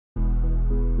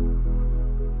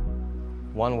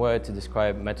One word to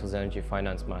describe Metals Energy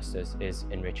Finance Masters is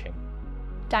enriching.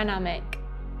 Dynamic.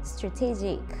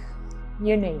 Strategic.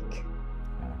 Unique.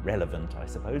 Relevant, I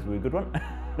suppose, would be a good one.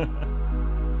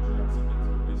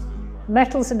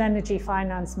 Metals and Energy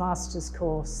Finance Masters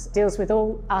course deals with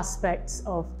all aspects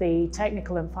of the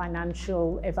technical and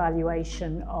financial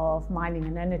evaluation of mining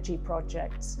and energy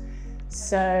projects.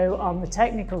 So on the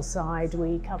technical side,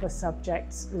 we cover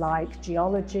subjects like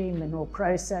geology, mineral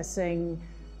processing,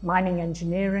 mining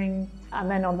engineering, and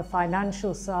then on the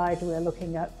financial side, we're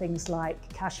looking at things like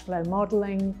cash flow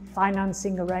modelling,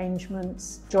 financing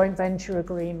arrangements, joint venture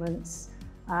agreements,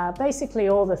 basically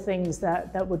all the things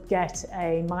that would get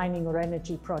a mining or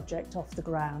energy project off the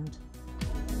ground.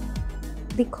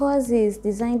 The course is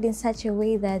designed in such a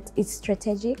way that it's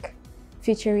strategic,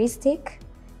 futuristic,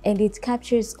 and it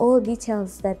captures all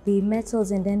details that the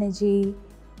metals and energy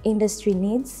industry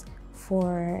needs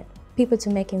for people to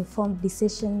make informed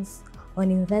decisions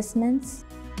on investments.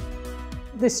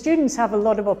 The students have a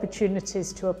lot of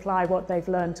opportunities to apply what they've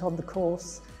learnt on the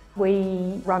course.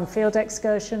 We run field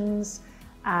excursions,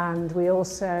 and we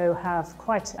also have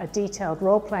quite a detailed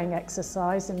role-playing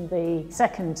exercise in the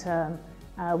second term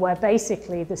where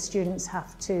basically the students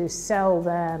have to sell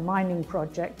their mining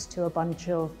project to a bunch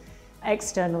of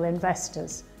external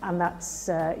investors, and that's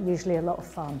usually a lot of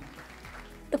fun.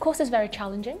 The course is very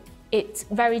challenging. It's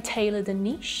very tailored and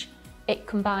niche. It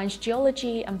combines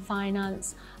geology and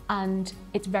finance, and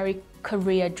it's very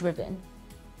career-driven.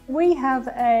 We have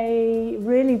a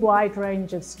really wide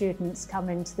range of students come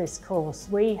into this course.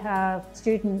 We have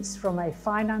students from a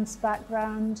finance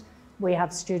background, we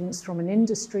have students from an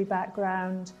industry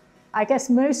background. I guess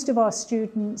most of our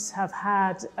students have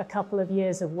had a couple of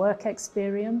years of work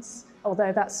experience,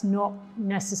 although that's not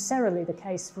necessarily the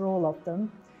case for all of them.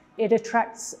 It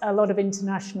attracts a lot of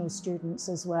international students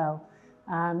as well.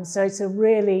 So it's a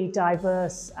really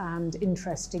diverse and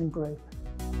interesting group.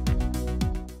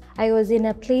 I was in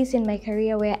a place in my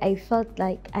career where I felt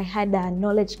like I had a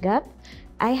knowledge gap.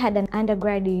 I had an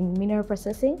undergrad in mineral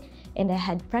processing and I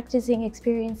had practicing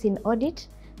experience in audit.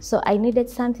 So I needed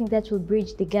something that would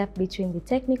bridge the gap between the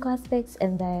technical aspects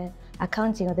and the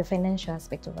accounting or the financial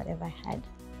aspect of whatever I had.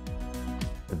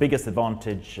 The biggest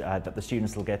advantage that the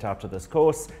students will get out of this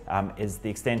course is the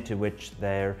extent to which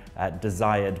they're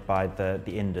desired by the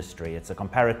industry. It's a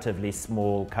comparatively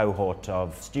small cohort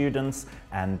of students,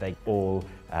 and they all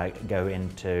go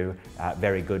into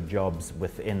very good jobs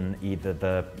within either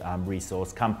the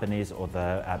resource companies or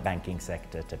the banking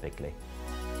sector typically.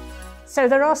 So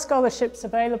there are scholarships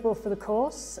available for the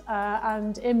course,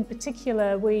 and in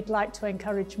particular we'd like to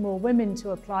encourage more women to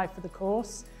apply for the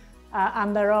course.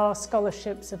 And there are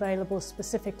scholarships available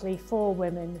specifically for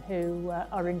women who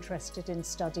are interested in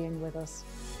studying with us.